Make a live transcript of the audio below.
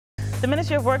The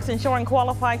Ministry of Works ensuring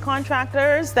qualified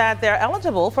contractors that they're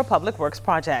eligible for public works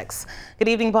projects. Good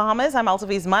evening, Bahamas. I'm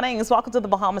Eltaviz Munnings. Welcome to the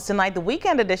Bahamas Tonight, the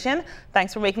weekend edition.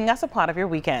 Thanks for making us a part of your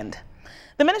weekend.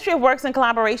 The Ministry of Works, in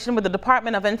collaboration with the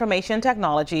Department of Information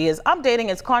Technology, is updating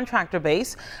its contractor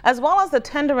base as well as the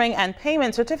tendering and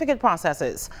payment certificate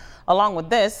processes. Along with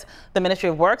this, the Ministry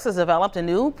of Works has developed a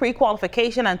new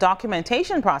pre-qualification and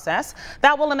documentation process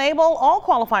that will enable all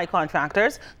qualified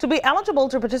contractors to be eligible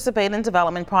to participate in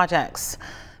development projects.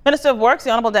 Minister of Works,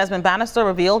 the Honorable Desmond Bannister,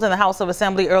 revealed in the House of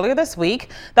Assembly earlier this week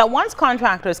that once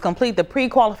contractors complete the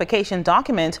pre-qualification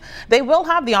document, they will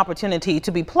have the opportunity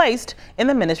to be placed in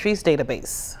the ministry's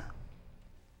database.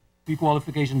 The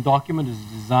pre-qualification document is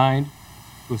designed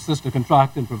to assist the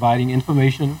contractor in providing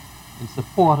information in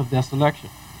support of their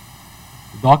selection.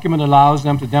 The document allows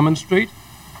them to demonstrate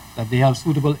that they have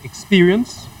suitable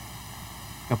experience,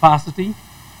 capacity,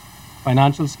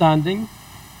 financial standing,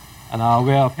 and are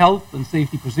aware of health and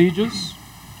safety procedures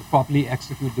to properly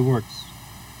execute the works.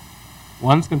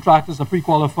 Once contractors are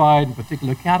pre-qualified in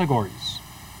particular categories,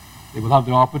 they will have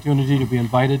the opportunity to be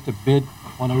invited to bid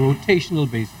on a rotational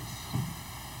basis.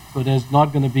 So there's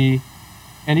not going to be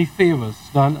any favors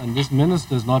done, and this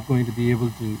minister is not going to be able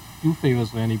to do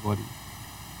favors for anybody.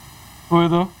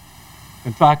 Further,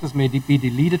 contractors may be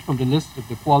deleted from the list if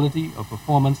the quality of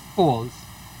performance falls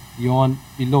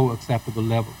below acceptable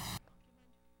levels.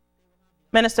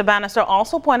 Minister Bannister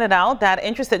also pointed out that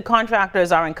interested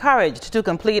contractors are encouraged to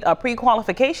complete a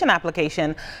pre-qualification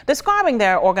application describing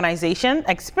their organization,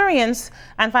 experience,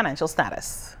 and financial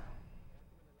status.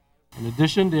 In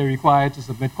addition, they are required to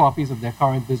submit copies of their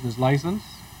current business license,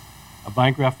 a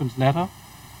bank reference letter,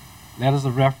 letters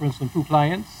of reference from 2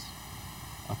 clients,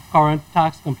 a current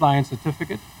tax compliance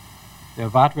certificate, their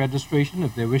VAT registration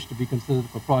if they wish to be considered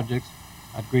for projects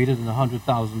at greater than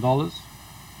 $100,000,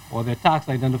 or their tax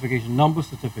identification number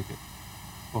certificate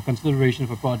for consideration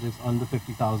for projects under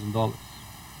 $50,000.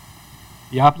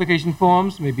 The application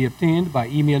forms may be obtained by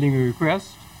emailing a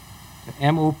request to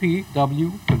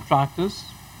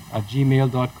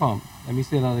mopwcontractors@gmail.com. Let me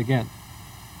say that again,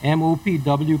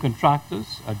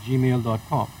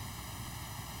 mopwcontractors@gmail.com.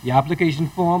 The application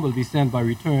form will be sent by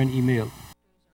return email.